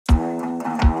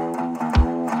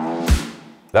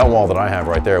That wall that I have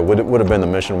right there would have been the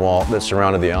mission wall that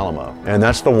surrounded the Alamo. And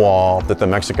that's the wall that the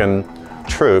Mexican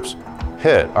troops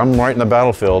hit. I'm right in the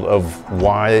battlefield of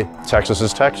why Texas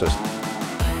is Texas.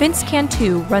 Vince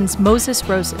Cantu runs Moses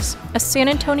Roses, a San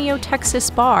Antonio, Texas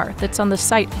bar that's on the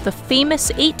site of the famous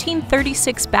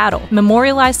 1836 battle,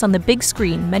 memorialized on the big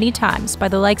screen many times by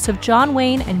the likes of John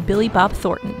Wayne and Billy Bob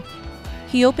Thornton.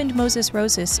 He opened Moses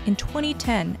Roses in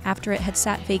 2010 after it had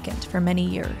sat vacant for many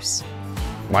years.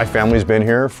 My family's been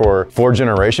here for 4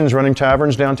 generations running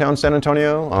taverns downtown San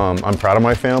Antonio. I'm proud of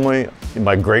my family.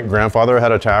 My great-grandfather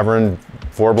had a tavern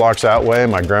 4 blocks that way.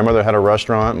 My grandmother had a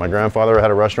restaurant. My grandfather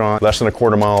had a restaurant less than a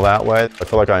quarter mile that way. I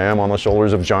feel like I am on the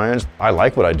shoulders of giants. I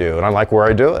like what I do, and I like where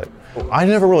I do it. I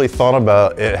never really thought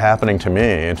about it happening to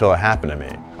me until it happened to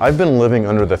me. I've been living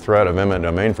under the threat of eminent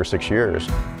domain for 6 years.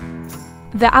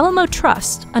 The Alamo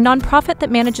Trust, a nonprofit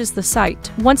that manages the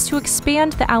site, wants to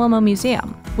expand the Alamo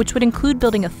Museum, which would include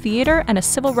building a theater and a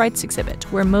civil rights exhibit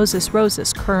where Moses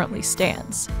Roses currently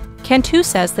stands. Cantu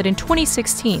says that in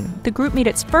 2016, the group made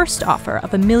its first offer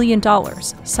of $1 million,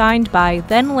 signed by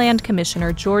then Land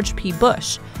Commissioner George P.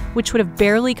 Bush, which would have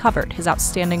barely covered his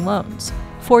outstanding loans.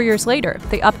 4 years later,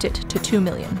 they upped it to $2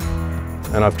 million.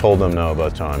 And I've told them no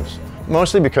both times.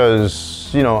 Mostly because,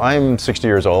 you know, I'm 60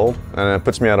 years old and it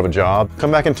puts me out of a job. Come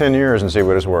back in 10 years and see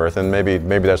what it's worth, and maybe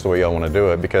that's the way y'all want to do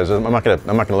it, because I'm not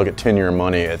gonna look at 10-year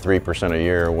money at 3% a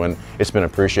year when it's been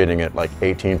appreciating at like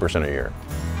 18% a year.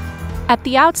 At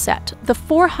the outset, the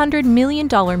 $400 million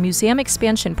museum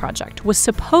expansion project was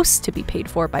supposed to be paid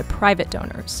for by private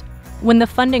donors. When the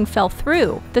funding fell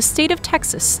through, the state of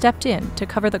Texas stepped in to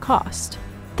cover the cost.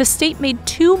 The state made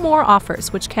 2 more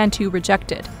offers which Cantu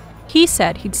rejected. He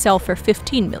said he'd sell for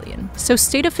 $15 million, so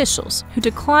state officials, who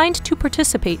declined to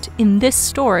participate in this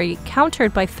story,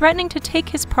 countered by threatening to take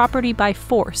his property by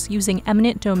force using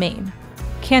eminent domain.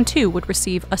 Cantu would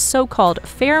receive a so-called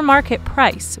fair market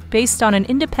price based on an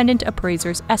independent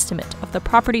appraiser's estimate of the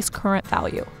property's current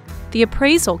value. The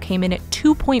appraisal came in at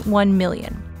 $2.1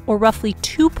 million, or roughly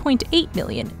 $2.8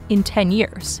 million in 10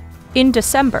 years. In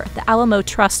December, the Alamo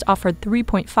Trust offered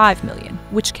 $3.5 million,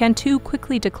 which Cantu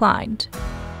quickly declined.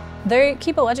 They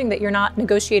keep alleging that you're not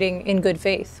negotiating in good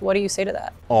faith. What do you say to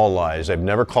that? All lies. They've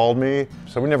never called me,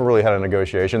 so we never really had a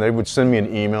negotiation. They would send me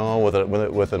an email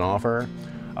with an offer.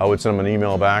 I would send them an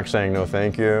email back saying no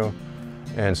thank you,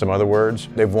 and some other words.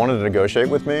 They've wanted to negotiate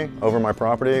with me over my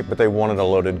property, but they wanted a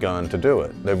loaded gun to do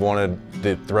it. They've wanted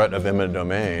the threat of eminent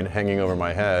domain hanging over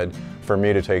my head for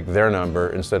me to take their number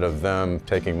instead of them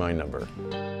taking my number.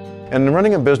 And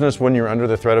running a business when you're under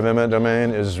the threat of eminent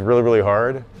domain is really, really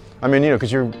hard. I mean, you know,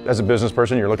 because as a business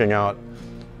person, you're looking out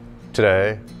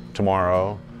today,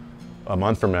 tomorrow, a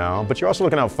month from now, but you're also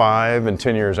looking out 5 and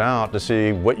 10 years out to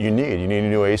see what you need. You need a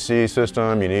new AC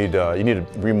system, you need to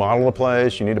remodel a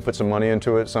place, you need to put some money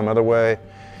into it some other way.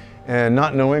 And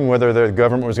not knowing whether the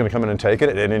government was going to come in and take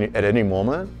it at any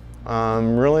moment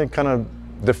really kind of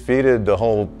defeated the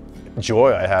whole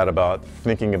joy I had about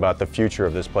thinking about the future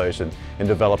of this place and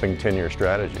developing 10-year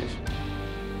strategies.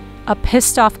 A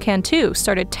pissed-off Cantu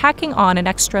started tacking on an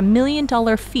extra $1 million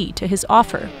fee to his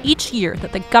offer each year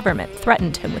that the government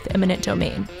threatened him with eminent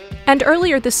domain. And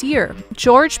earlier this year,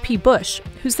 George P. Bush,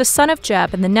 who's the son of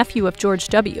Jeb and the nephew of George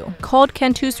W., called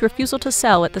Cantu's refusal to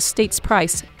sell at the state's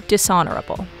price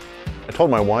dishonorable. I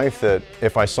told my wife that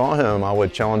if I saw him, I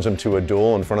would challenge him to a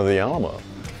duel in front of the Alamo.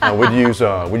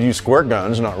 We'd use squirt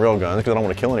guns, not real guns, because I don't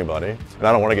want to kill anybody, and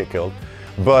I don't want to get killed.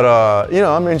 But, you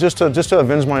know, I mean, just to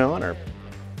avenge my honor.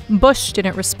 Bush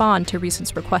didn't respond to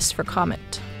Reason's request for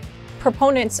comment.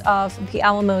 Proponents of the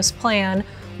Alamo's plan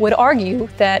would argue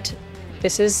that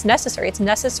this is necessary. It's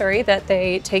necessary that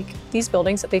they take these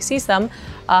buildings, that they seize them,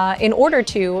 in order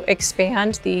to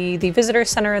expand the visitor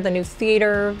center, the new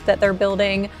theater that they're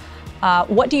building.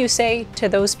 What do you say to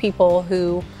those people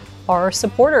who are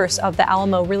supporters of the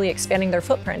Alamo really expanding their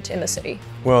footprint in the city?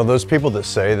 Well, those people that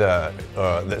say that,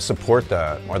 that support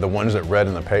that, are the ones that read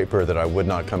in the paper that I would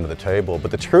not come to the table.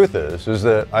 But the truth is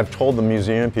that I've told the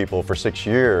museum people for 6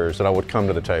 years that I would come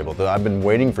to the table, that I've been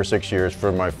waiting for 6 years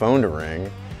for my phone to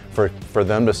ring, for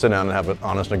them to sit down and have an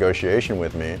honest negotiation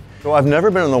with me. So I've never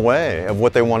been in the way of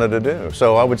what they wanted to do.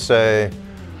 So I would say,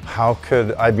 how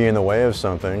could I be in the way of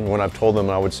something when I've told them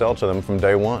I would sell to them from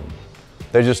day one?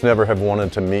 They just never have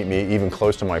wanted to meet me even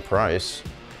close to my price.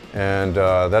 And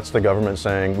that's the government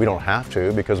saying we don't have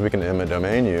to because we can eminent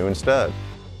domain you instead.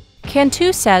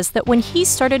 Cantu says that when he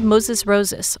started Moses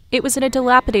Roses, it was in a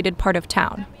dilapidated part of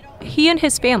town. He and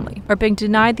his family are being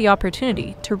denied the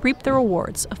opportunity to reap the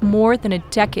rewards of more than a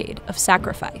decade of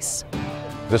sacrifice.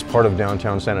 This part of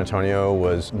downtown San Antonio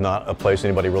was not a place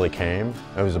anybody really came.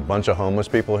 There was a bunch of homeless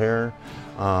people here.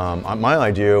 My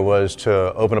idea was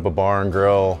to open up a bar and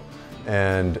grill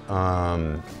and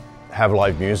have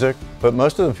live music, but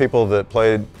most of the people that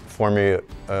played for me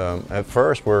at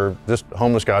first were just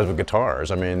homeless guys with guitars.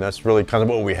 I mean, that's really kind of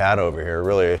what we had over here,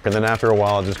 really. And then after a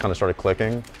while, it just kind of started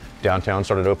clicking. Downtown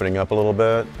started opening up a little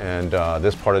bit, and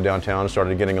this part of downtown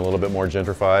started getting a little bit more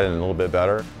gentrified and a little bit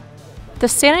better. The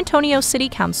San Antonio City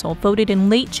Council voted in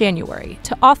late January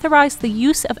to authorize the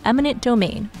use of eminent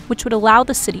domain, which would allow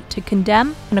the city to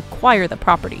condemn and acquire the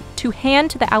property to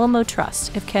hand to the Alamo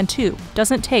Trust if Cantu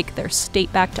doesn't take their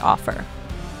state-backed offer.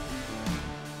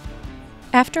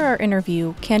 After our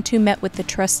interview, Cantu met with the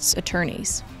Trust's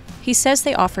attorneys. He says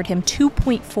they offered him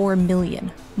 $2.4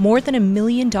 million, more than $1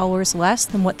 million less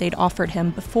than what they'd offered him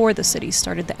before the city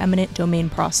started the eminent domain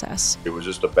process. It was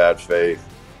just a bad faith,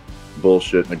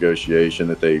 bullshit negotiation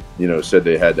that they, said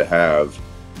they had to have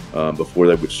before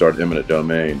they would start eminent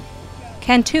domain.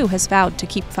 Cantu has vowed to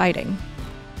keep fighting.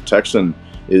 Texan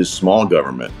is small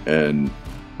government and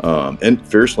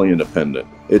fiercely independent.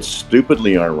 It's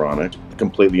stupidly ironic,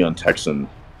 completely un-Texan